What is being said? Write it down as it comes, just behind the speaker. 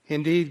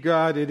Indeed,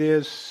 God, it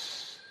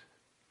is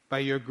by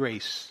your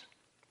grace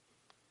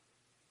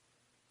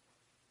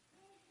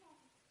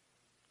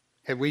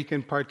that we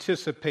can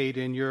participate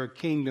in your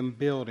kingdom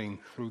building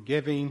through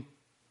giving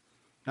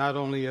not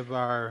only of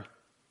our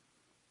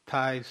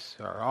tithes,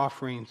 our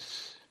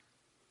offerings,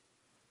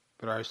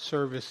 but our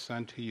service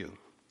unto you.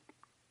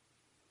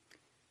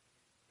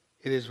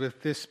 It is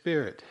with this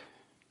spirit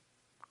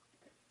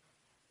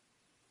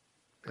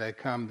that I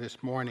come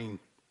this morning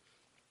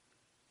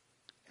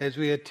as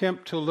we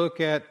attempt to look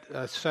at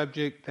a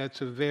subject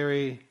that's a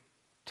very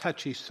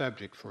touchy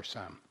subject for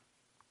some.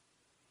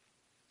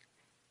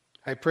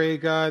 I pray,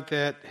 God,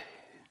 that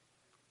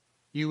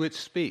you would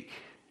speak,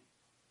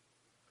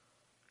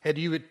 that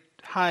you would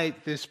hide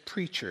this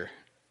preacher,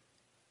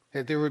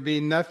 that there would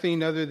be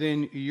nothing other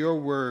than your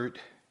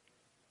word,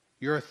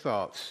 your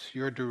thoughts,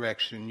 your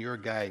direction, your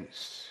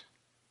guidance,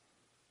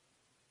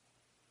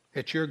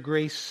 that your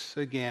grace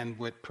again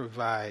would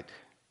provide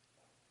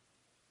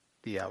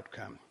the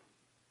outcome.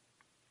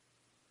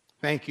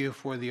 Thank you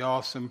for the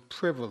awesome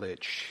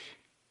privilege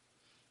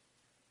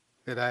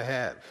that I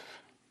have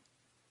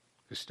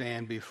to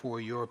stand before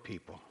your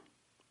people,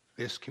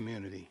 this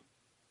community,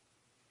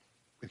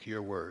 with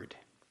your word.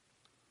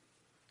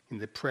 In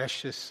the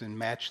precious and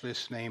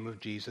matchless name of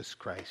Jesus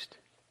Christ.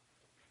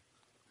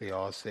 They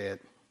all said.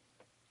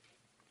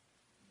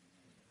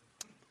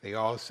 They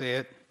all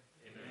said.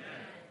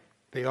 Amen.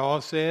 They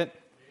all said.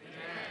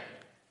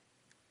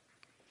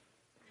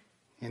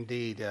 Amen.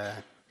 Indeed.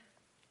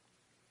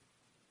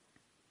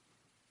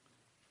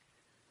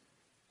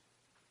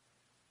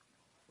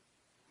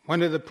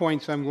 One of the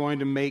points I'm going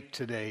to make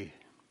today,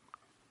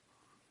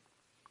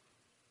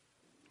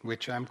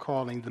 which I'm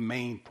calling the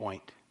main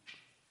point,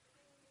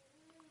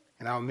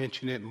 and I'll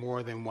mention it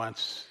more than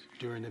once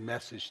during the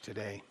message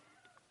today.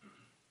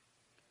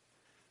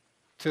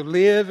 To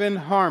live in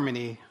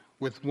harmony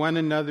with one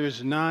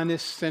another's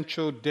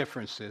non-essential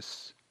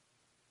differences,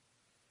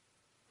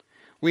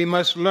 we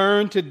must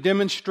learn to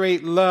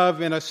demonstrate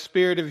love in a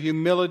spirit of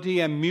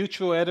humility and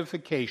mutual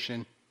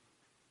edification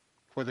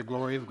for the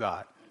glory of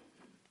God.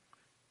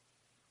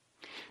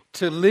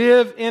 To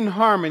live in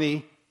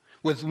harmony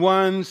with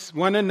one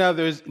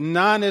another's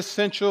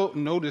non-essential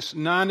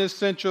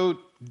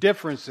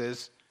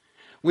differences,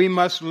 we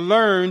must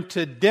learn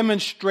to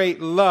demonstrate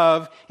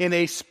love in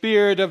a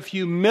spirit of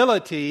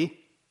humility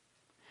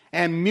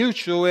and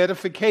mutual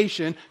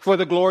edification for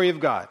the glory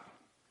of God.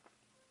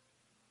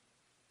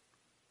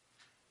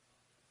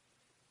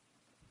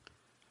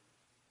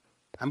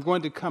 I'm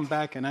going to come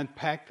back and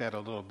unpack that a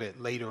little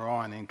bit later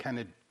on and kind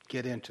of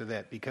get into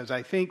that, because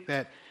I think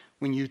that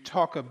when you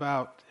talk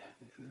about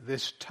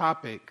this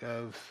topic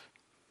of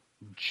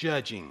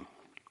judging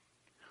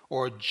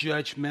or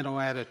judgmental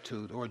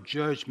attitude or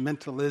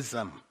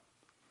judgmentalism,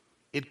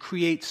 it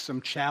creates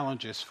some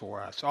challenges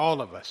for us, all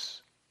of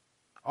us.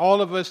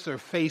 All of us are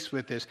faced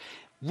with this.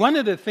 One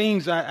of the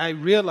things I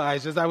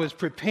realized as I was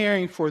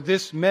preparing for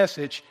this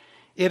message,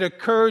 it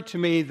occurred to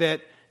me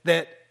that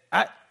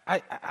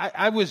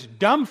I was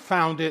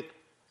dumbfounded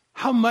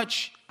how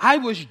much I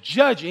was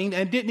judging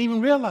and didn't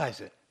even realize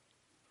it.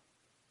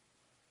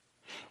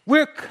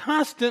 We're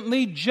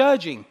constantly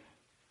judging.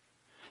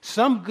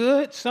 Some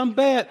good, some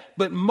bad,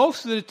 but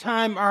most of the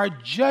time our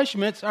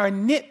judgments are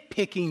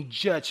nitpicking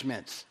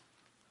judgments.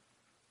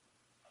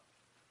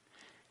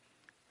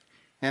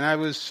 And I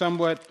was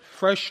somewhat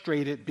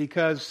frustrated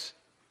because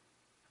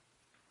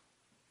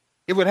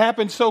it would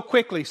happen so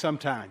quickly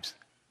sometimes.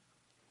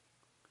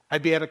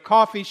 I'd be at a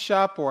coffee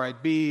shop, or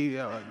I'd be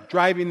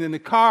driving in the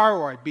car,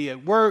 or I'd be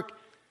at work.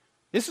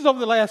 This is over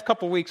the last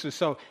couple of weeks or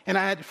so, and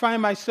I had to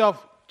find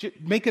myself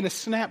making a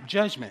snap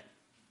judgment.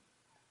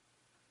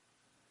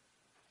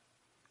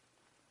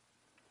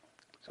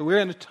 So we're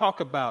going to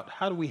talk about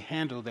how do we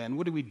handle that and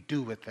what do we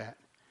do with that.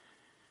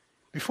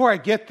 Before I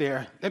get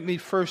there, let me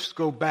first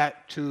go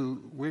back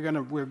to we're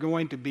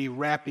going to be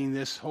wrapping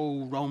this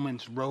whole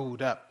Romans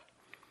road up.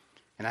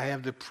 And I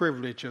have the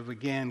privilege of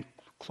again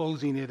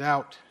closing it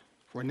out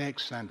for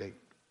next Sunday.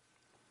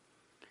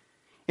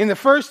 In the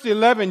first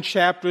 11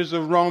 chapters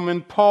of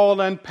Romans,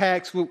 Paul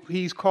unpacks what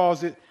he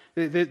calls it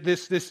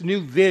this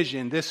new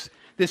vision, this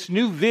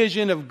new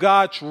vision of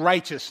God's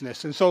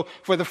righteousness. And so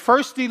for the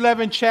first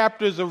 11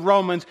 chapters of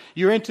Romans,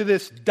 you're into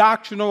this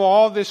doctrinal,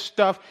 all this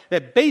stuff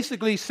that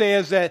basically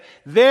says that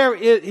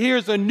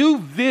here's a new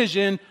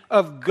vision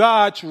of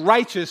God's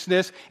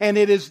righteousness, and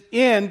it is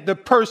in the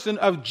person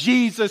of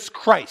Jesus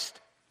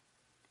Christ.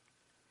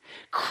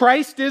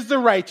 Christ is the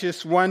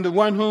righteous one, the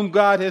one whom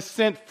God has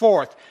sent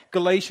forth.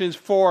 Galatians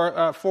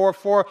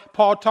 4:4,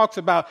 Paul talks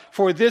about,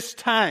 for this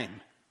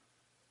time,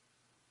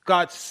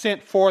 God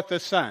sent forth a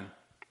son.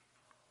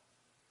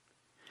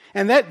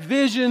 And that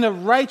vision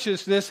of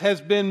righteousness has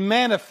been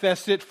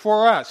manifested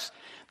for us.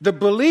 The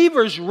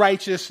believer's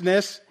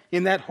righteousness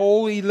in that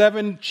whole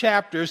 11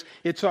 chapters,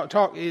 it's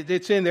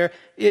in there.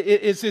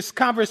 It's this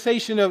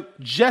conversation of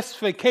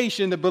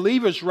justification, the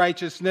believer's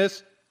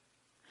righteousness,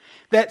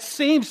 that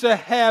seems to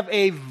have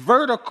a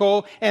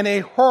vertical and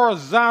a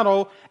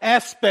horizontal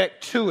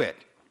aspect to it.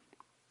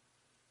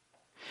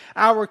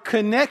 Our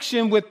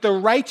connection with the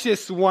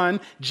righteous one,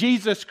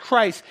 Jesus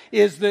Christ,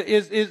 is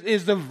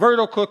the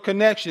vertical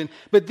connection.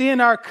 But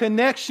then our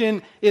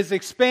connection is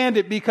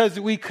expanded because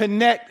we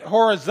connect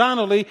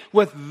horizontally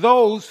with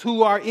those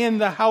who are in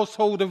the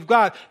household of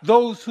God,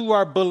 those who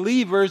are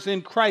believers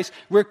in Christ.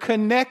 We're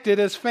connected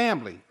as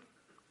family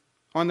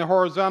on the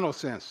horizontal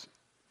sense.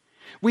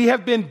 We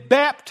have been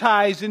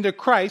baptized into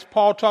Christ.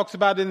 Paul talks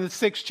about it in the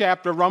 6th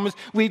chapter of Romans.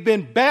 We've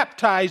been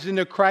baptized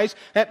into Christ.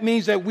 That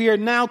means that we are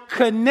now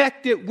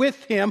connected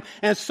with him.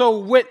 And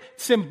so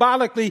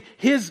symbolically,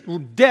 his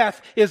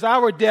death is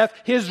our death.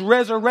 His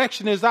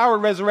resurrection is our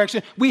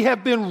resurrection. We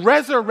have been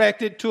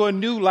resurrected to a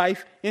new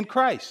life in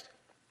Christ.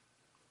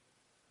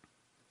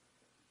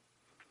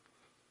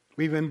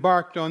 We've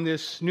embarked on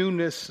this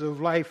newness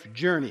of life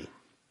journey.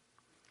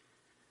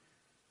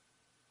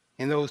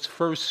 In those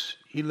first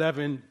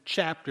 11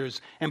 chapters,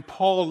 and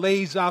Paul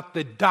lays out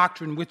the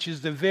doctrine, which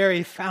is the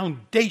very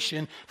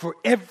foundation for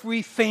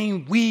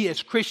everything we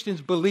as Christians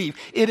believe.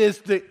 It's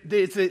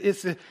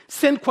the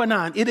sine qua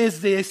non. It is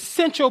the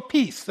essential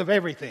piece of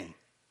everything.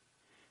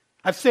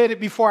 I've said it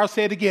before, I'll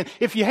say it again.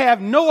 If you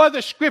have no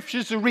other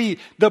scriptures to read,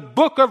 the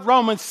book of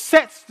Romans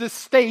sets the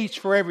stage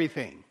for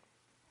everything.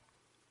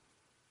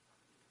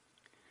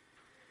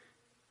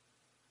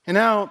 And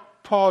now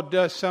Paul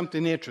does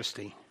something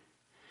interesting.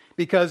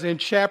 Because in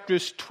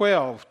chapters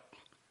 12,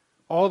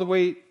 all the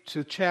way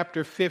to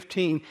chapter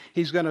 15,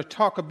 he's going to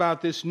talk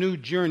about this new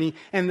journey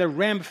and the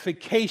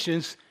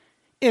ramifications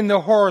in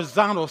the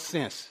horizontal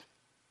sense.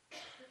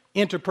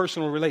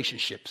 Interpersonal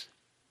relationships.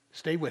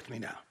 Stay with me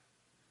now.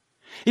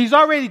 He's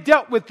already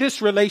dealt with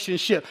this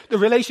relationship, the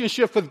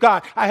relationship with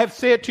God. I have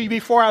said to you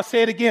before, I'll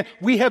say it again.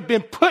 We have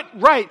been put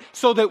right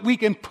so that we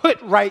can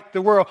put right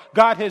the world.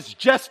 God has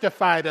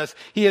justified us.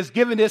 He has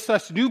given us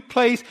a new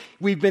place.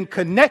 We've been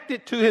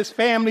connected to his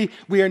family.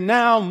 We are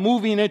now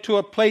moving into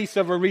a place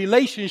of a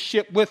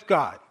relationship with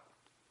God.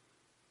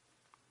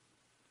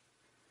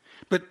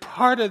 But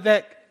part of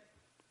that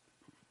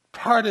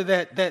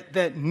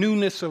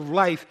newness of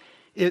life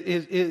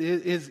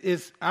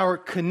is our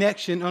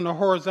connection on a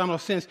horizontal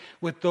sense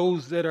with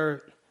those that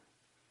are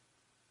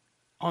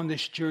on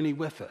this journey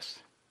with us.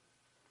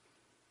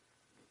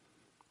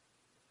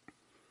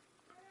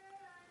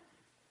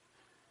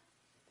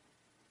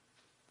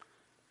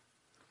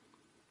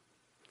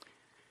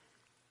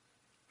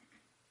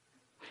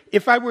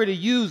 If I were to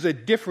use a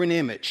different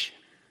image,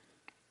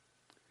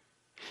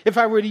 if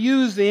I were to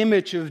use the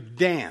image of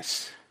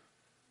dance,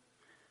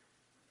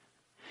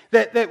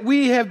 that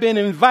we have been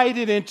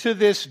invited into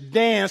this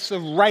dance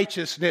of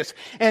righteousness.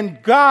 And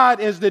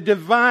God, as the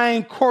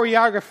divine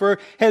choreographer,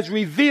 has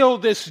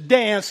revealed this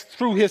dance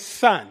through his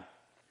Son.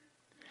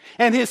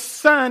 And his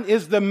Son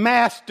is the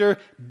master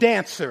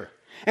dancer.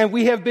 And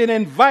we have been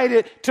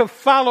invited to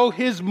follow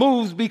his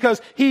moves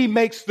because he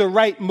makes the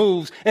right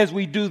moves as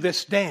we do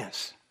this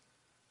dance.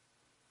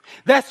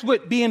 That's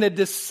what being a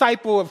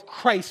disciple of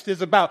Christ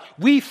is about.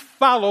 We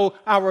follow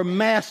our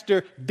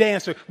master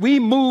dancer. We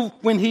move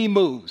when he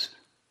moves.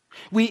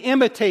 We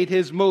imitate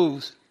his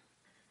moves.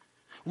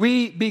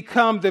 We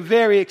become the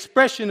very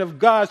expression of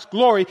God's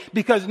glory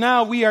because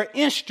now we are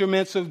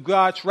instruments of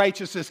God's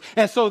righteousness.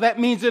 And so that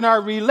means in our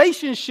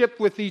relationship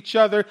with each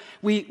other,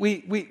 we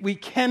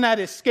cannot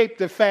escape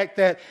the fact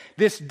that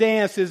this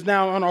dance is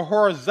now on a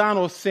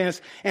horizontal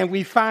sense and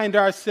we find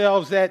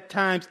ourselves at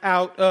times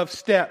out of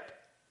step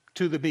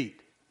to the beat.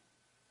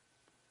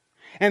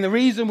 And the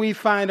reason we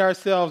find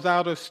ourselves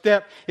out of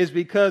step is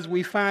because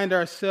we find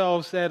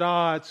ourselves at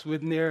odds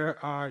when there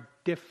are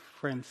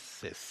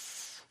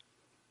differences.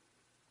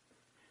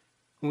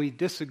 We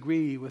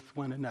disagree with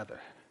one another.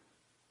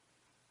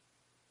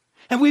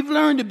 And we've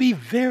learned to be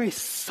very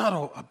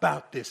subtle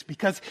about this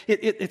because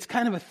it's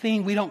kind of a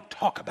thing we don't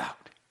talk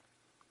about.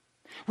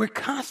 We're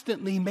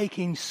constantly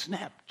making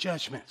snap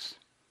judgments.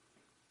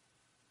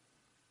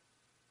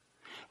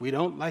 We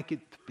don't like it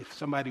if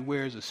somebody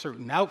wears a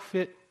certain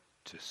outfit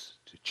to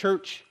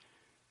church.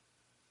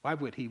 Why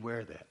would he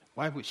wear that?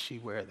 Why would she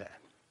wear that?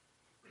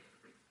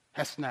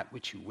 That's not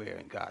what you wear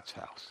in God's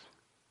house.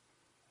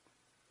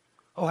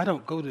 Oh, I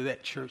don't go to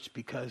that church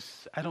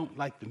because I don't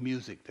like the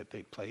music that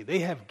they play. They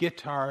have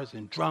guitars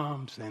and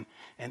drums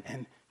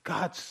and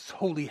God's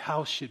holy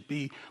house should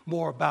be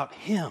more about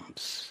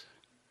hymns,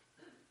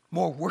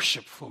 more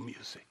worshipful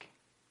music.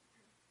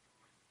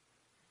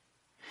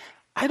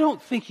 I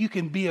don't think you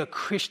can be a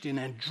Christian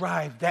and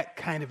drive that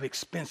kind of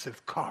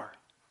expensive car.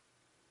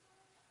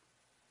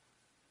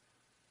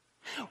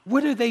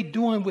 What are they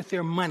doing with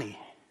their money?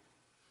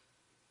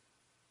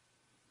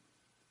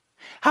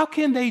 How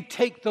can they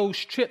take those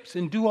trips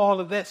and do all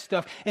of that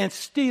stuff and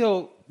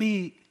still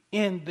be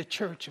in the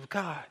church of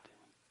God?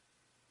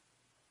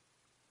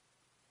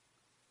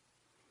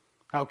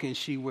 How can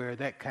she wear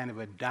that kind of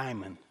a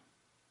diamond?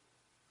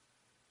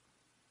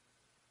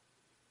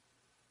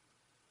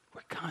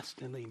 We're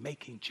constantly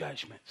making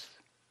judgments.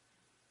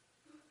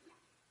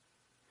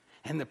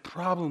 And the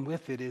problem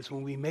with it is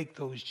when we make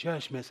those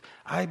judgments,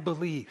 I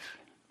believe,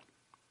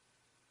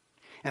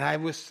 and I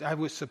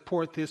would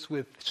support this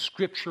with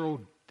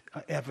scriptural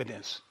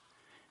evidence,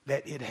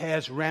 that it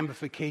has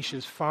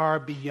ramifications far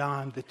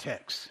beyond the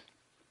text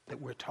that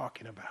we're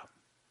talking about.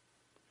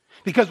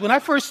 Because when I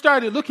first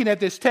started looking at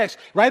this text,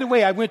 right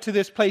away I went to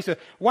this place of,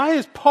 why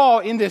is Paul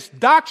in this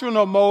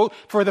doctrinal mode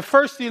for the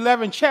first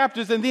 11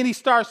 chapters, and then he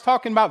starts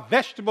talking about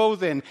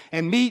vegetables and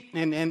meat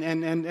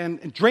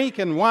and drink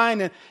and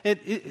wine?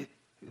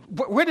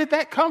 Where did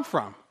that come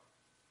from?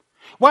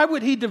 Why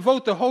would he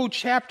devote the whole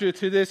chapter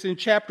to this? In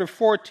chapter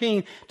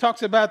 14,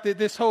 talks about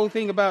this whole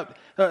thing about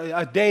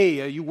a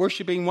day, you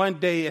worshiping one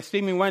day,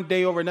 esteeming one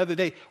day over another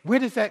day. Where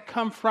does that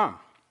come from?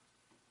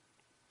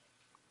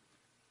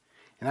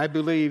 And I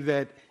believe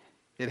that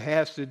it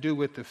has to do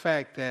with the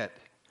fact that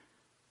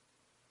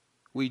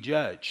we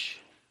judge.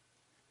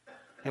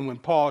 And when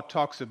Paul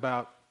talks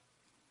about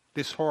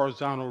this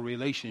horizontal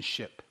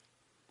relationship,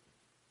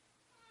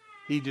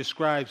 he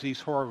describes these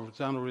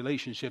horizontal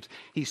relationships.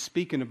 He's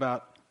speaking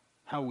about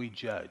how we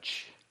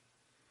judge.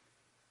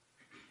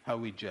 How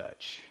we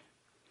judge.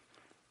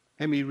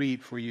 Let me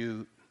read for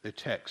you the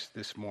text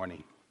this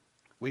morning.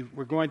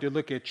 We're going to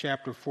look at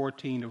chapter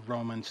 14 of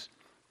Romans.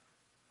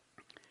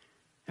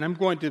 And I'm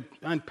going to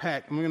I'm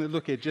going to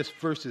look at just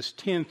verses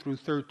 10 through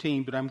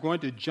 13, but I'm going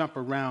to jump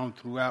around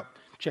throughout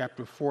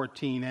chapter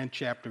 14 and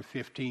chapter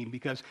 15,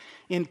 because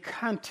in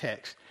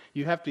context,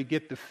 you have to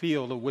get the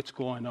feel of what's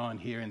going on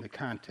here in the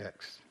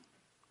context.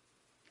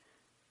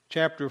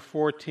 Chapter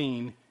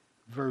 14,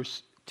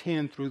 verse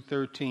 10 through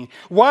 13.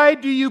 Why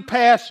do you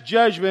pass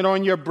judgment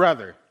on your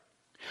brother?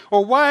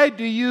 Or why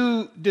do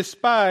you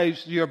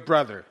despise your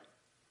brother?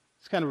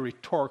 It's kind of a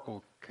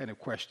rhetorical kind of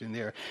question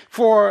there.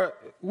 For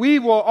we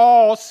will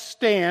all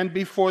stand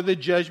before the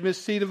judgment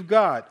seat of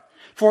God.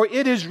 For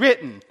it is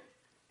written,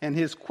 and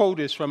his quote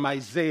is from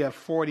Isaiah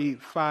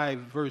 45,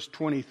 verse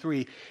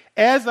 23.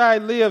 As I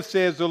live,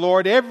 says the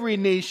Lord, every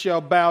knee shall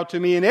bow to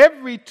me, and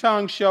every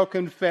tongue shall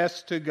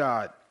confess to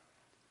God.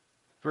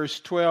 Verse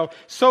 12.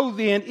 So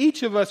then,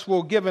 each of us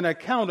will give an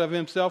account of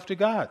himself to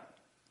God.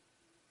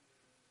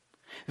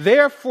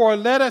 Therefore,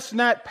 let us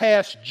not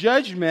pass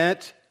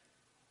judgment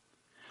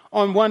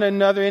on one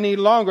another any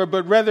longer,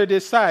 but rather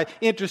decide.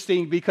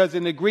 Interesting, because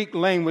in the Greek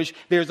language,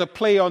 there's a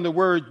play on the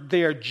word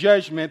there,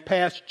 judgment,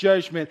 pass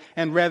judgment,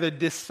 and rather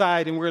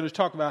decide. And we're going to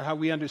talk about how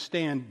we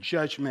understand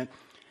judgment.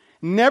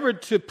 Never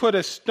to put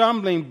a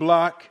stumbling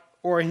block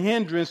or a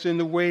hindrance in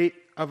the way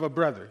of a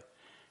brother.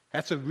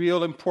 That's a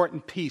real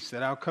important piece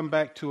that I'll come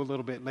back to a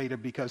little bit later,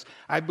 because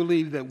I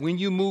believe that when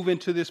you move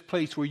into this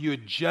place where you're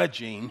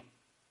judging,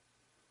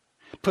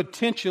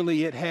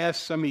 potentially it has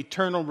some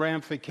eternal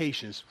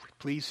ramifications.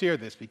 Please hear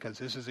this, because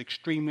this is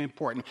extremely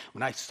important.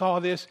 When I saw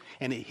this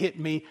and it hit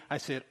me, I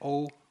said,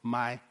 oh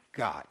my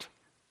God.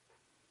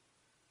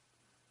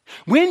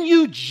 When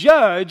you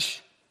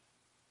judge,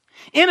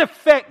 in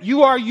effect,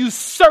 you are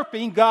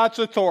usurping God's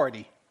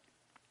authority.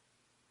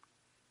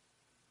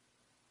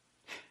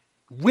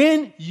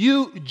 When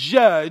you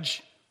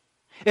judge,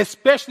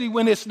 especially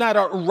when it's not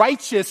a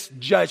righteous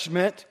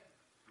judgment,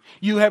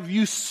 you have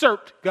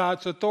usurped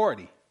God's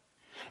authority.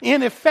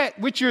 In effect,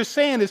 what you're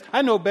saying is,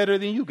 I know better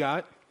than you,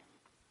 God.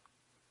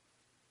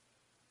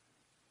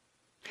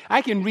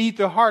 I can read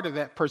the heart of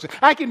that person.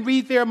 I can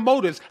read their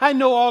motives. I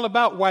know all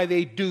about why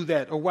they do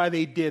that or why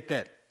they did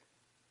that.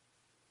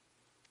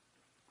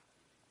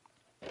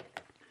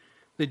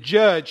 The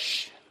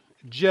judge,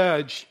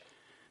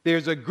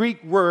 there's a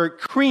Greek word,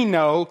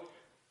 krino,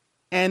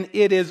 and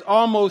it is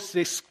almost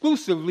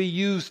exclusively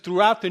used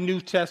throughout the New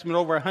Testament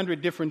over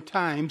 100 different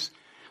times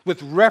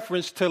with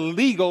reference to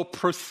legal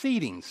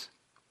proceedings.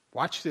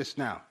 Watch this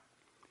now.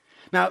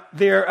 Now,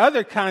 there are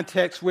other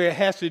contexts where it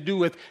has to do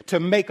with to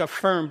make a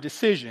firm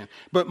decision.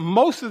 But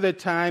most of the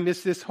time,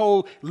 it's this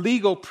whole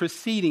legal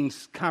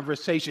proceedings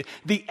conversation.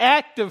 The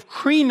act of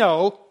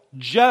krino,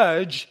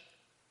 judge,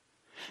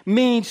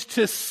 means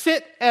to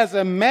sit as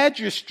a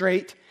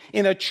magistrate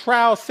in a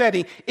trial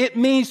setting. It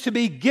means to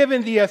be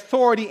given the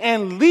authority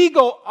and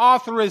legal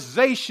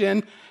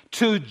authorization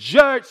to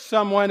judge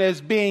someone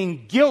as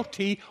being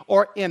guilty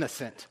or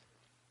innocent.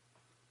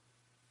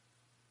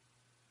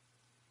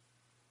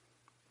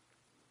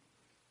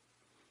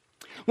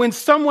 When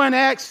someone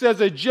acts as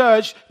a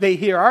judge, they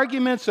hear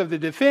arguments of the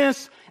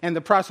defense and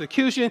the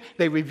prosecution,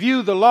 they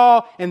review the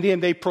law, and then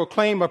they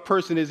proclaim a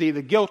person is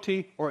either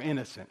guilty or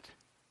innocent.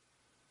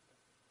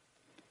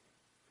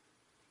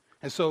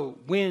 And so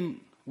when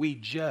we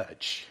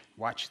judge,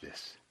 watch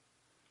this,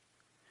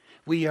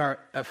 we are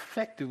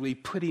effectively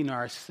putting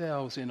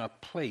ourselves in a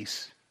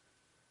place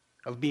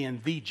of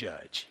being the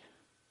judge.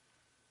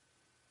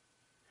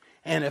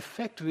 And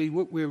effectively,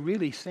 what we're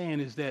really saying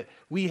is that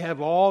we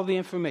have all the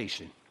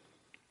information.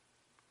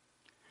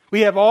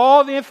 We have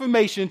all the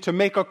information to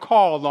make a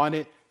call on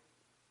it,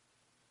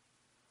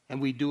 and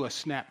we do a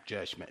snap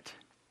judgment.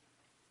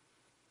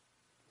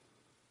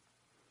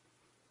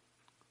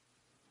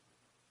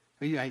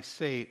 You might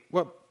say,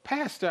 well,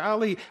 Pastor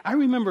Ali, I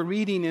remember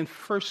reading in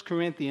 1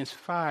 Corinthians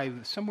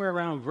 5, somewhere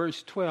around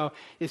verse 12,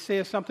 it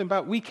says something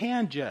about we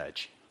can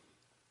judge.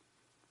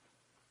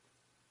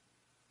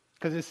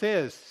 Because it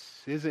says,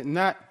 Is it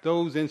not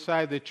those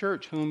inside the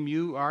church whom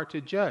you are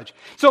to judge?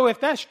 So if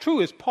that's true,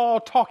 is Paul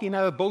talking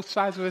out of both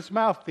sides of his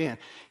mouth then?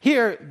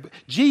 Here,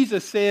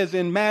 Jesus says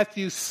in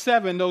Matthew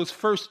 7, those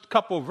first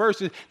couple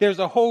verses, there's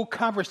a whole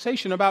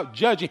conversation about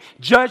judging.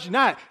 Judge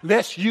not,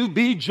 lest you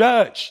be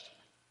judged.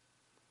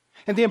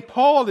 And then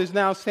Paul is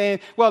now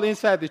saying, well,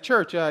 inside the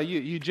church,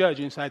 you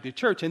judge inside the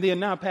church. And then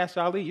now, Pastor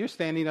Ali, you're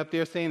standing up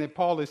there saying that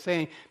Paul is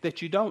saying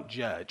that you don't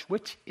judge.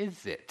 Which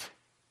is it?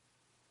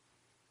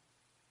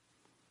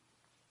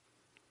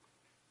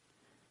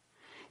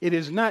 It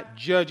is not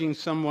judging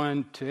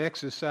someone to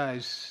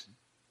exercise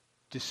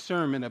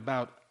discernment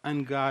about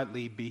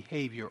ungodly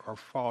behavior or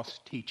false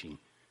teaching.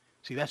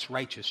 See, that's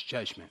righteous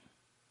judgment.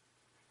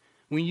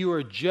 When you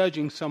are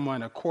judging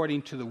someone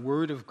according to the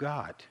Word of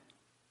God,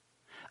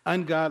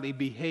 ungodly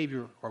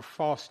behavior or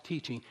false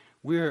teaching,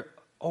 we're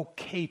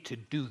okay to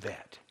do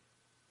that.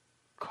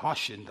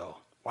 Caution, though.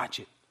 Watch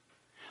it.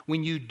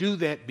 When you do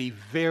that, be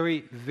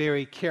very,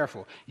 very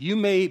careful. You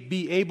may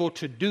be able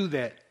to do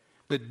that,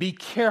 but be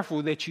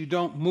careful that you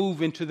don't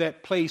move into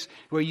that place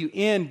where you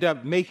end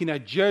up making a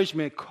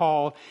judgment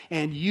call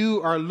and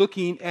you are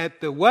looking at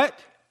the what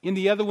in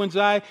the other one's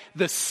eye?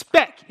 The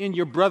speck in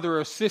your brother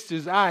or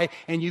sister's eye,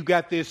 and you've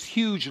got this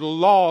huge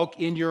log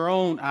in your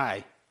own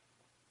eye.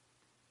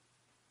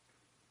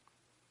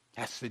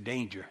 That's the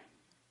danger.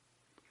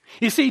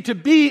 You see, to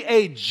be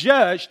a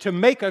judge, to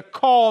make a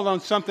call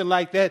on something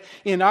like that,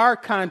 in our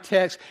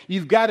context,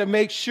 you've got to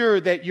make sure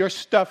that your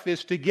stuff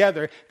is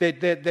together,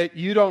 that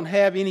you don't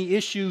have any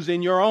issues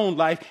in your own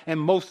life, and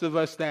most of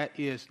us, that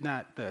is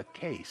not the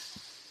case.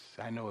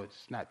 I know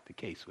it's not the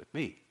case with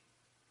me.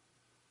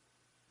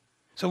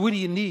 So what do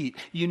you need?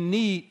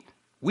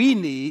 We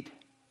need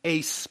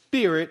a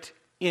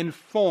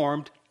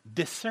spirit-informed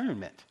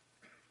discernment.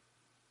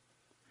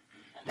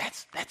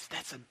 That's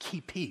a key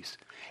piece.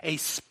 A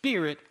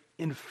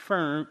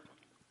spirit-informed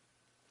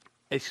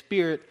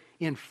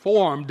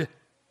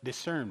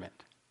discernment.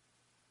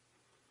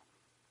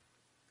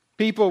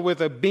 People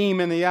with a beam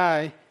in the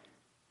eye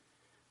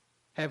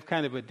have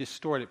kind of a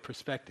distorted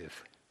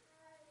perspective.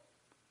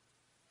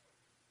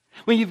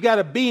 When you've got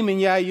a beam in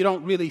your eye, you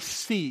don't really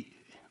see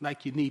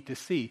like you need to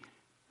see.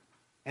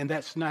 And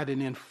that's not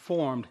an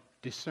informed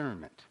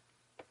discernment.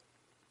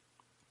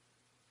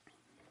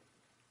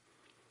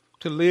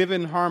 To live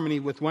in harmony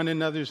with one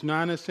another's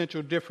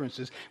non-essential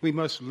differences, we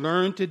must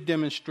learn to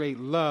demonstrate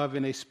love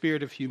in a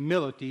spirit of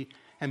humility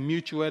and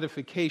mutual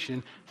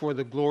edification for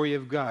the glory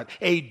of God.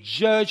 A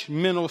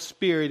judgmental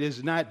spirit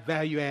is not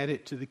value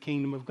added to the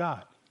kingdom of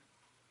God.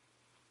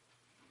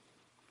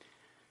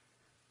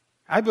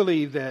 I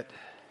believe that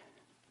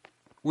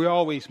we're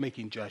always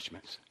making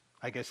judgments.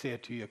 Like I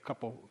said to you a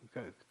couple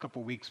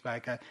weeks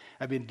back,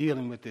 I've been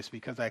dealing with this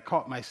because I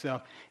caught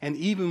myself. And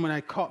even when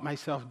I caught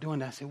myself doing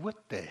that, I said, what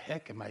the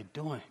heck am I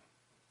doing?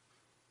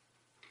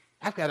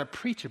 I've got to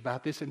preach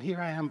about this, and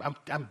here I am.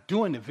 I'm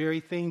doing the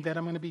very thing that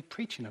I'm going to be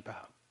preaching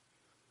about.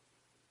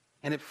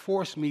 And it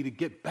forced me to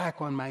get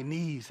back on my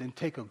knees and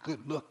take a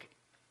good look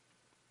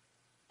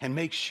and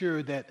make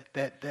sure that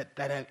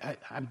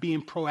I'm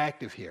being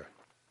proactive here.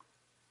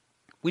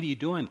 What are you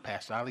doing,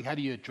 Pastor Ali? How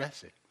do you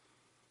address it?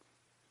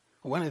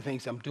 One of the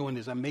things I'm doing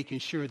is I'm making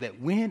sure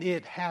that when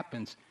it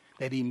happens,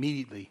 that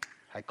immediately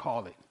I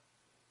call it.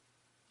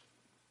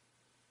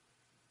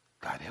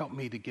 God, help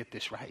me to get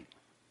this right.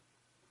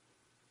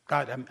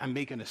 God, I'm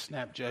making a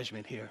snap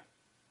judgment here.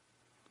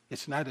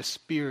 It's not a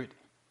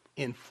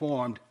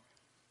spirit-informed,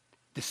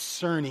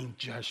 discerning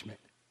judgment.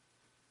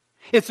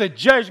 It's a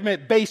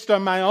judgment based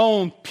on my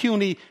own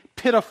puny,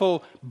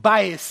 pitiful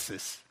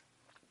biases.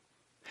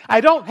 I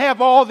don't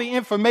have all the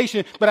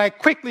information, but I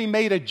quickly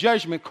made a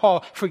judgment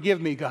call. Forgive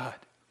me, God.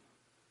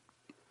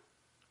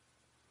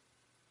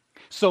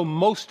 So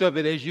most of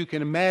it, as you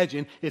can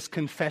imagine, is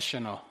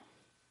confessional.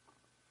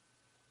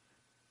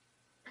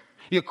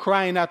 You're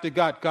crying out to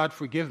God, God,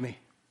 forgive me.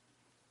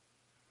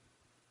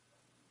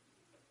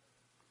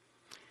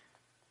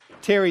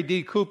 Terry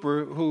D.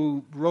 Cooper,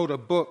 who wrote a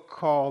book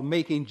called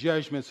Making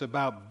Judgments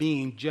About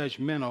Being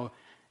Judgmental,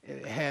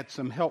 had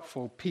some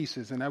helpful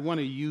pieces, and I want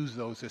to use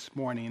those this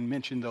morning and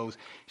mention those.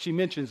 She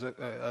mentions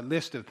a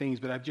list of things,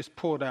 but I've just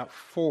pulled out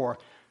 4.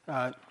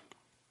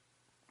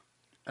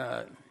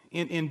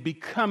 In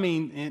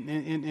becoming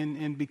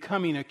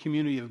a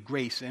community of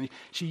grace, and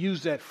she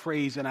used that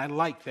phrase, and I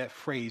like that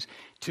phrase,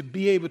 to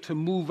be able to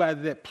move out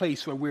of that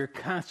place where we're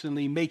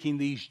constantly making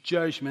these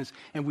judgments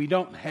and we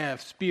don't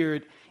have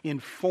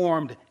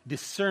spirit-informed,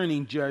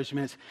 discerning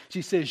judgments.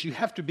 She says you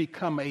have to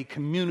become a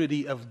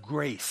community of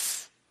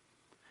grace.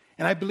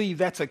 And I believe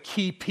that's a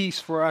key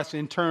piece for us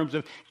in terms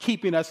of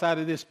keeping us out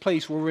of this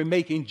place where we're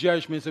making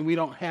judgments and we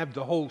don't have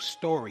the whole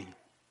story.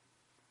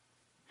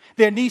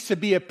 There needs to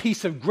be a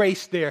piece of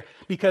grace there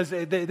because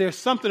there's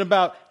something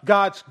about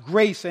God's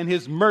grace and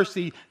His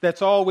mercy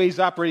that's always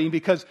operating,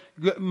 because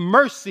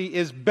mercy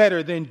is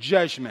better than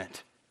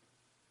judgment,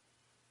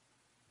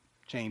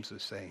 James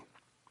is saying.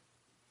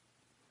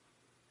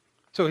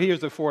 So here's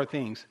the 4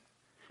 things.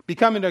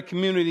 Becoming a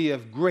community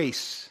of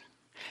grace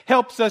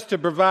helps us to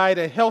provide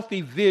a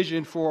healthy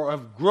vision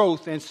of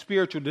growth and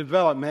spiritual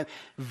development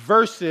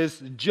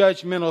versus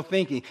judgmental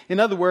thinking. In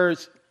other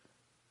words,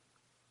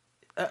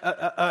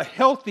 a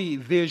healthy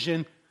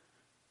vision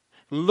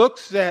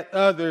looks at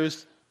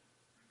others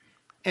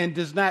and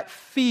does not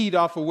feed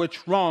off of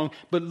what's wrong,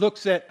 but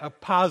looks at a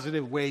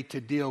positive way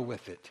to deal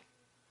with it,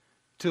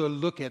 to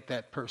look at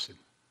that person.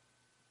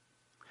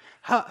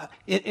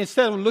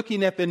 Instead of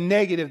looking at the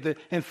negative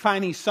and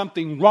finding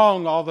something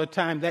wrong all the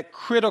time, that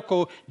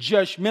critical,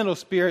 judgmental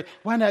spirit,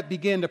 why not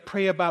begin to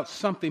pray about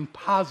something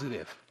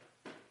positive?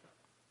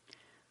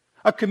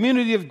 A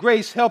community of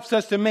grace helps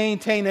us to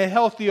maintain a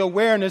healthy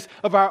awareness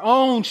of our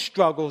own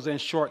struggles and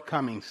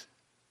shortcomings.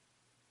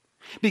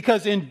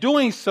 Because in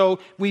doing so,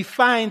 we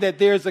find that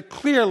there's a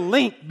clear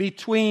link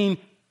between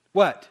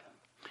what?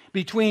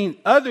 Between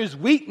others'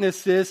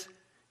 weaknesses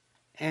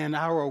and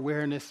our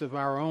awareness of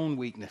our own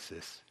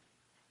weaknesses.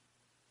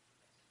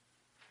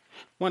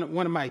 One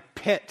of my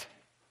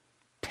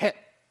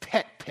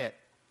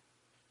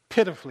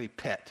pitifully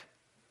pet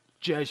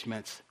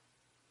judgments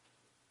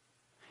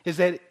is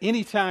that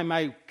anytime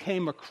I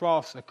came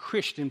across a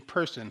Christian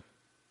person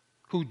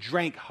who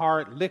drank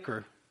hard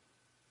liquor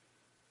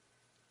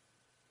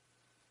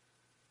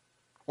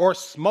or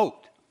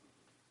smoked,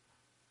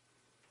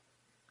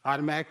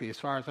 automatically, as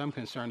far as I'm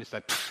concerned, it's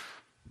like,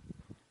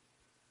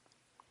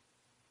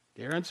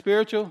 they're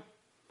unspiritual.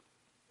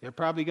 They're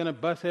probably going to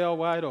bust hell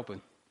wide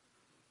open.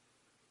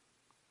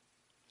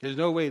 There's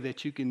no way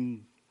that you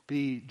can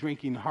be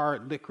drinking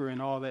hard liquor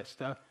and all that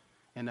stuff.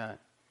 And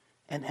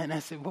I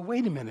said, well,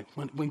 wait a minute.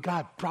 When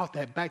God brought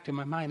that back to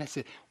my mind, I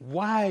said,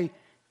 why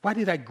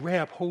did I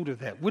grab hold of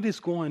that? What is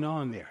going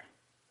on there?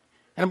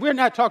 And we're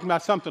not talking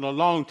about something a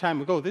long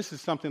time ago. This is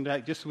something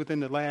that just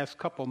within the last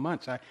couple of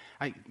months,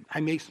 I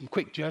made some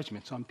quick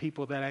judgments on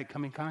people that I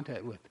come in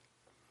contact with.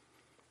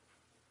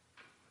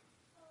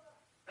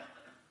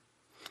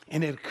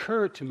 And it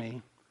occurred to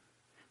me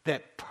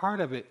that part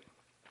of it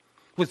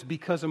was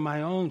because of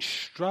my own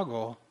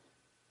struggle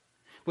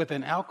with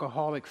an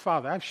alcoholic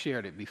father. I've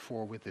shared it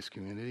before with this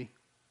community.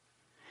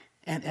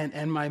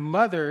 And my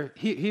mother,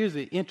 here's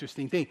the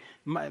interesting thing.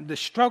 The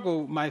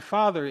struggle, my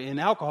father in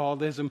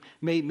alcoholism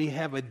made me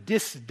have a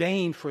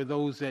disdain for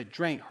those that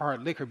drank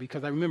hard liquor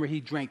because I remember he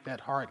drank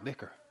that hard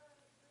liquor.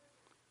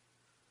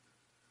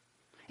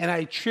 And I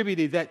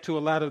attributed that to a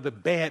lot of the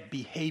bad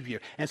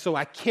behavior. And so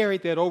I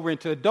carried that over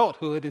into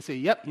adulthood and said,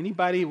 yep,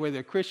 anybody, whether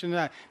they're Christian or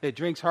not, that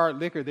drinks hard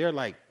liquor, they're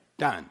like,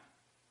 done.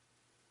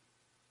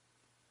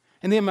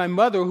 And then my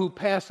mother, who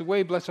passed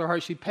away, bless her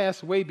heart, she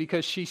passed away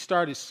because she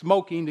started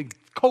smoking to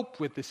cope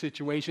with the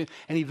situation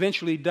and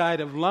eventually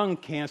died of lung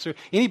cancer.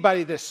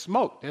 Anybody that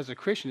smoked as a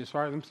Christian, as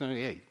far as I'm concerned,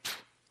 hey,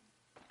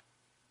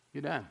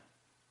 you're done.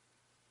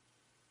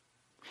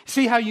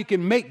 See how you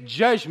can make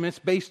judgments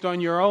based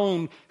on your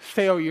own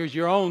failures,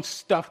 your own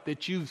stuff the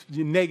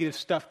negative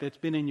stuff that's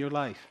been in your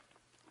life.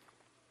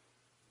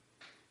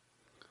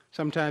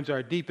 Sometimes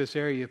our deepest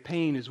area of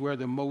pain is where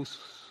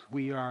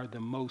we are the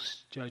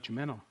most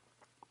judgmental.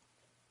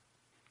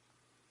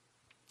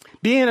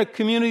 Being a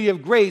community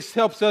of grace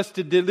helps us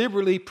to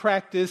deliberately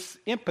practice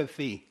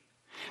empathy.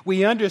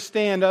 We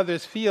understand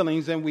others'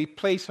 feelings and we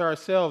place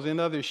ourselves in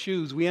others'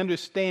 shoes. We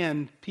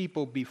understand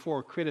people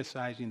before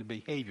criticizing the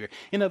behavior.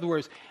 In other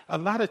words, a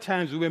lot of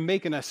times we're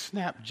making a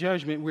snap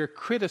judgment, we're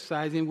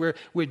criticizing, we're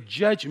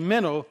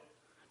judgmental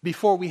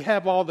before we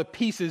have all the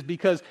pieces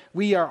because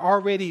we've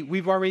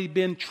already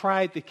been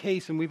tried the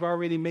case and we've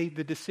already made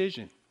the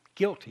decision.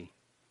 Guilty.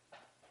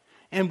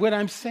 And what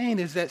I'm saying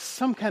is that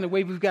some kind of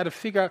way we've got to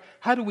figure out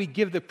how do we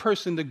give the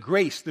person the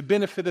grace, the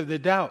benefit of the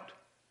doubt.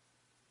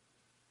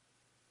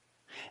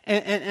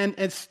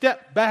 And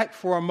step back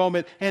for a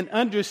moment and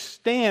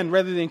understand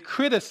rather than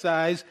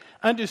criticize,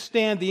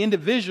 understand the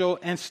individual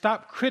and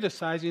stop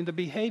criticizing the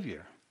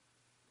behavior.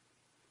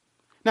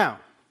 Now,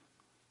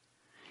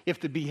 if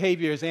the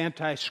behavior is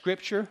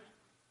anti-scripture,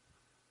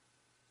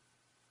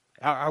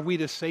 are we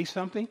to say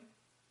something?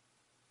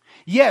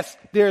 Yes,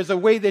 there's a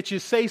way that you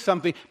say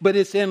something, but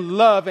it's in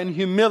love and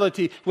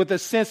humility with a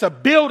sense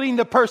of building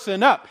the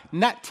person up,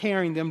 not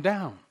tearing them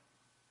down.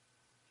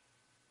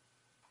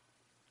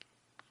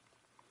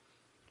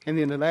 And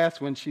then the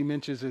last one she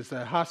mentions is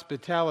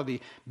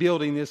hospitality.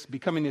 Becoming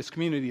this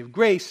community of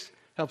grace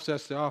helps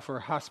us to offer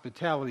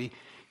hospitality.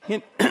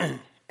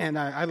 And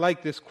I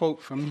like this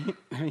quote from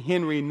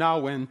Henry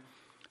Nouwen,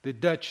 the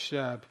Dutch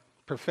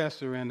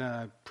professor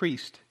and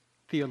priest,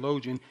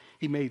 theologian.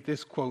 He made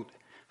this quote: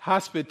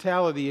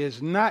 hospitality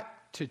is not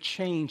to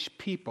change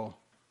people,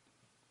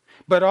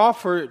 but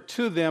offer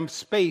to them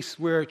space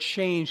where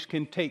change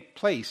can take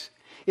place.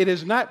 It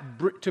is not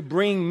to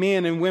bring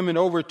men and women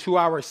over to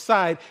our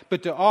side,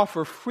 but to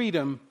offer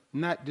freedom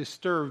not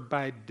disturbed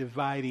by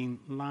dividing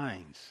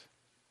lines.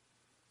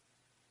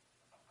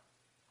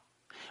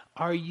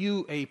 Are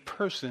you a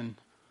person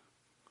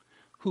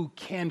who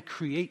can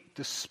create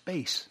the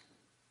space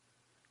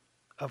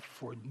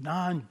for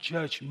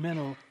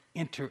non-judgmental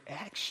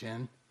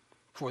interaction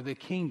for the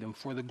kingdom,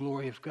 for the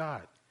glory of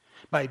God?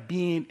 by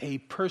being a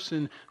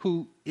person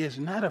who is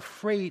not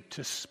afraid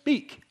to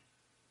speak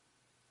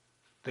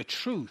the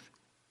truth,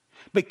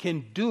 but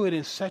can do it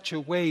in such a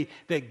way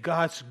that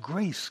God's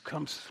grace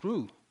comes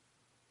through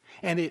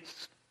and it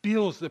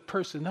builds the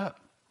person up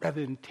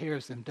rather than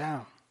tears them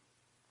down.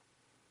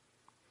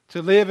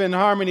 To live in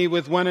harmony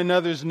with one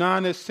another's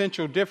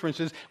non-essential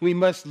differences, we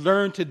must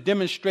learn to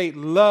demonstrate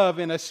love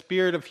in a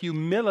spirit of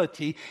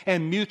humility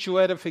and mutual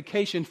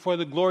edification for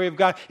the glory of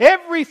God.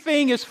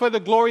 Everything is for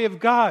the glory of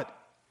God.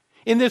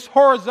 In this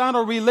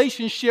horizontal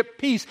relationship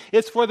piece,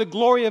 it's for the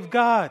glory of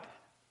God.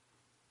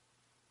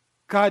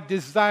 God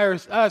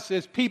desires us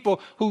as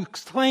people who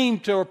claim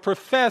to or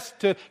profess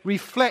to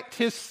reflect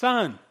His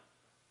Son,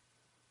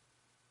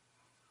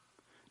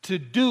 to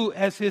do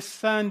as His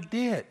Son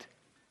did.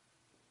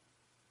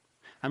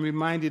 I'm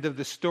reminded of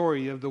the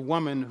story of the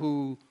woman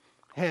who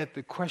had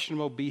the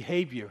questionable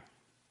behavior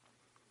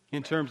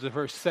in terms of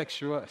her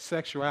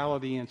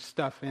sexuality and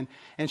stuff.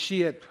 And she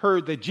had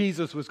heard that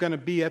Jesus was going to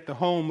be at the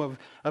home of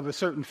a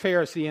certain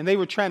Pharisee, and they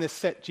were trying to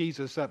set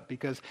Jesus up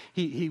because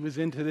he was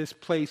into this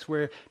place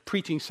where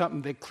preaching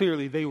something that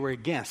clearly they were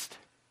against.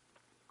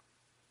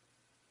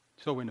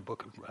 So in the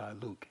book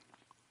of Luke.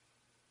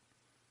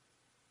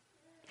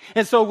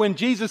 And so when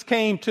Jesus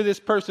came to this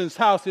person's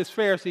house, this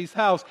Pharisee's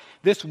house,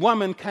 this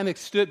woman kind of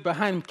stood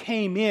behind him,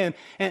 came in,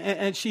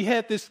 and she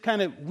had this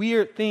kind of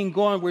weird thing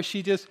going where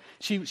she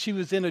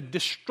was in a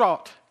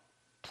distraught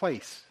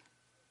place.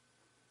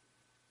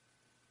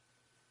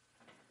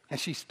 And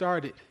she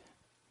started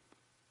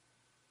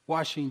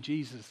washing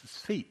Jesus'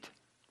 feet.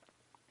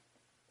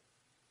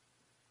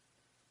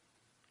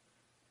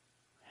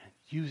 And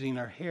using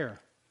her hair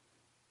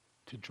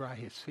to dry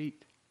his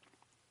feet.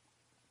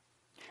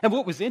 And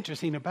what was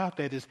interesting about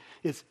that is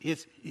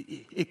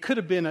it could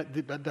have been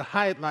the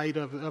highlight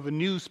of a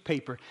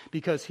newspaper,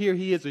 because here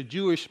he is, a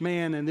Jewish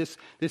man, and this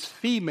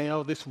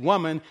female, this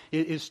woman,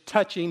 is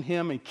touching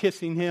him and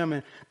kissing him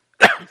and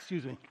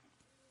excuse me,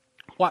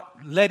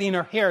 letting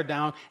her hair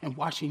down and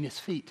washing his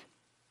feet.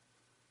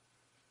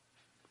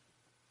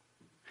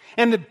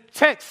 And the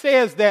text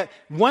says that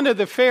one of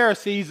the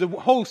Pharisees, the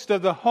host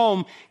of the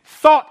home,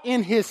 thought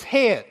in his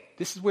head.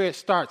 This is where it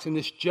starts, in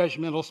this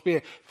judgmental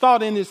spirit.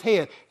 Thought in his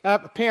head.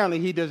 Apparently,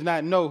 he does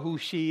not know who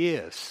she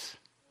is.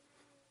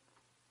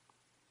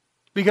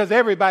 Because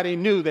everybody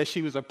knew that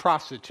she was a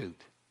prostitute.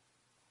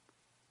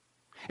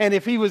 And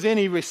if he was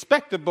any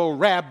respectable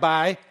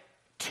rabbi,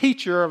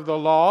 teacher of the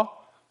law,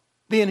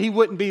 then he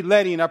wouldn't be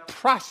letting a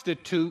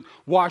prostitute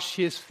wash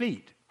his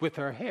feet with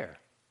her hair.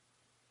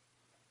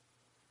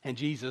 And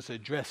Jesus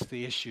addressed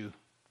the issue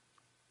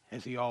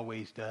as he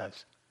always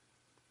does.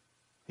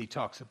 He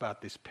talks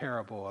about this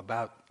parable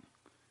about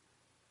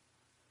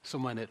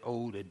someone that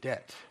owed a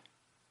debt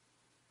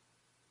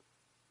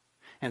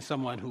and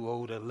someone who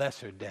owed a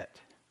lesser debt,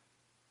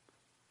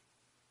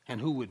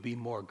 and who would be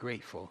more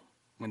grateful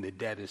when the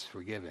debt is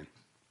forgiven.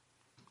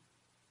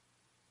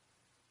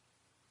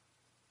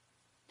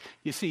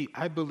 You see,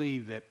 I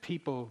believe that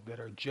people that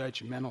are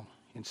judgmental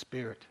in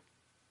spirit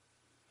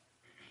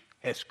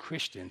as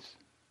Christians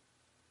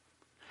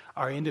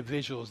are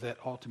individuals that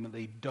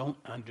ultimately don't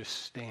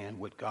understand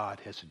what God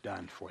has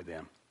done for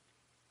them.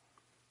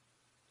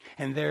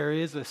 And there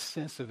is a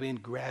sense of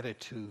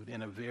ingratitude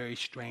in a very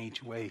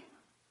strange way.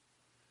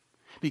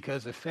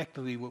 Because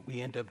effectively what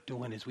we end up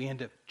doing is we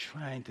end up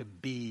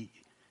being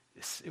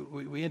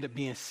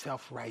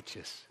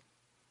self-righteous.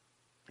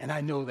 And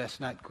I know that's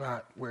not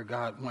God, where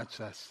God wants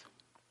us.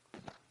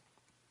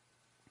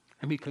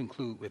 Let me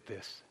conclude with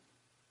this.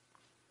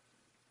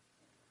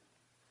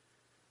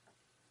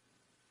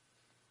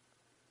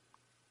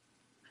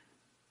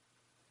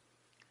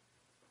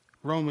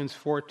 Romans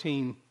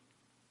 14,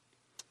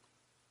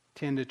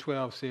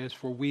 10-12 says,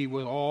 "For we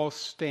will all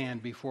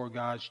stand before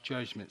God's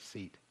judgment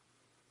seat.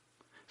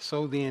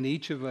 So then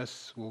each of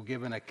us will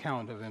give an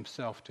account of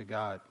himself to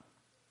God."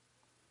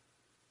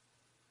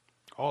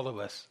 All of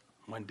us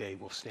one day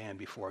will stand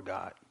before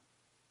God.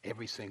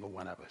 Every single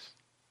one of us.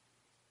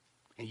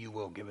 And you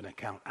will give an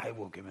account. I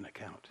will give an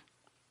account.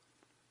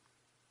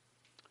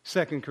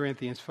 2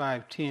 Corinthians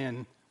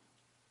 5:10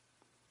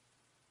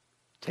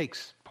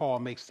 Paul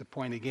makes the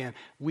point again.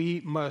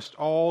 We must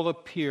all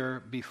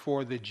appear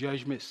before the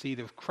judgment seat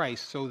of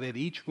Christ, so that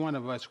each one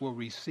of us will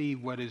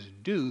receive what is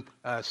due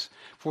us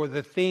for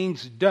the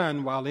things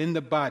done while in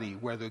the body,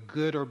 whether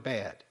good or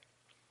bad.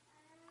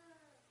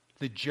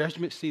 The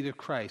judgment seat of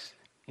Christ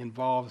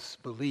involves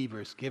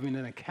believers giving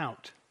an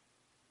account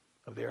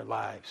of their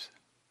lives.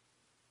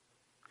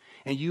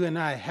 And you and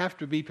I have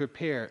to be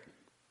prepared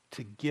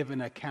to give an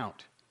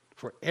account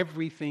for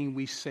everything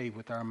we say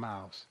with our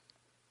mouths.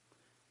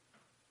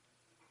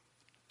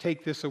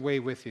 Take this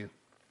away with you.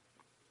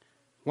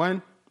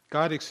 1,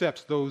 God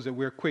accepts those that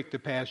we're quick to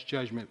pass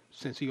judgment,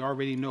 since he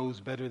already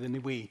knows better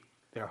than we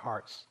their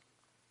hearts.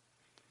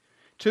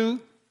 2,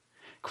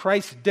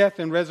 Christ's death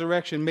and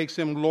resurrection makes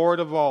him Lord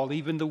of all,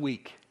 even the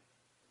weak.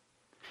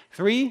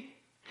 3,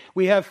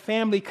 We have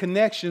family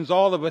connections,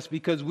 all of us,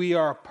 because we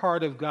are a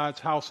part of God's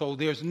household.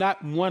 There's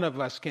not one of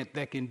us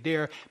that can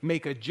dare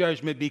make a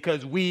judgment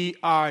because we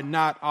are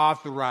not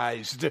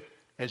authorized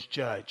as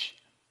judge.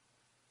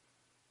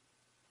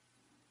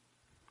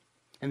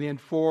 And then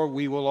 4,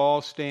 we will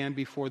all stand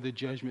before the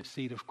judgment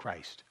seat of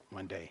Christ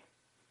one day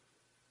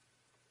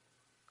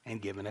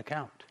and give an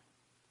account.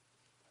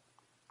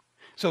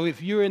 So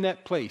if you're in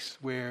that place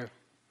where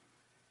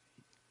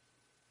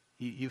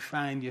you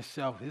find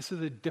yourself, this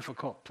is a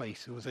difficult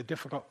place. It was a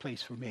difficult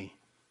place for me.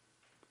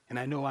 And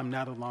I know I'm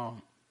not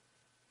alone.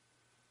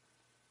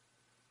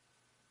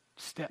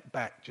 Step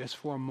back just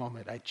for a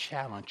moment. I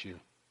challenge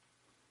you.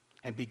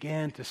 And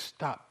begin to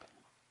stop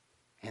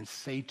and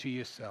say to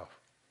yourself,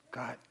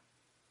 God,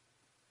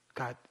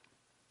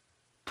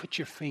 put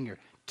your finger,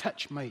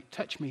 touch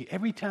me.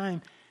 Every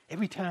time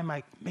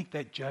I make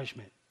that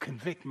judgment,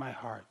 convict my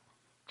heart,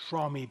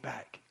 draw me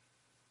back,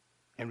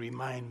 and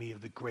remind me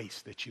of the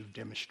grace that you've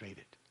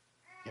demonstrated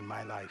in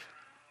my life.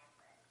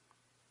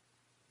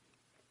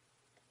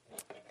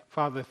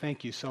 Father,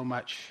 thank you so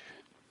much.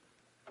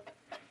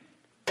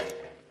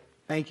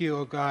 Thank you,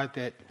 oh God,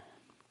 that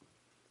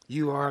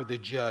you are the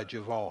judge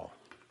of all.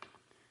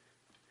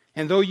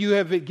 And though you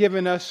have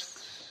given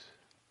us,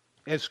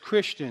 as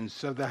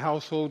Christians of the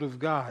household of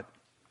God,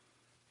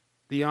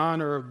 the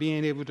honor of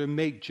being able to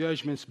make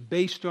judgments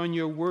based on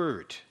your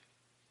word,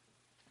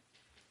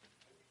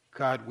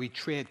 God, we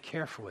tread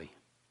carefully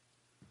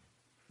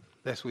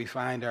lest we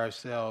find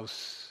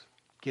ourselves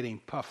getting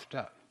puffed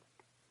up.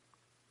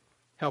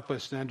 Help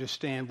us to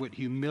understand what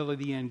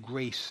humility and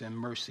grace and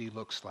mercy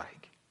looks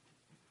like,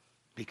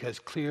 because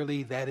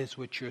clearly that is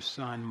what your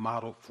Son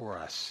modeled for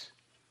us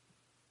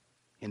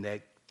in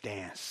that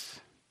dance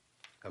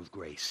of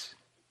grace.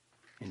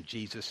 In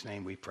Jesus'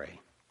 name we pray.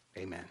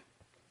 Amen.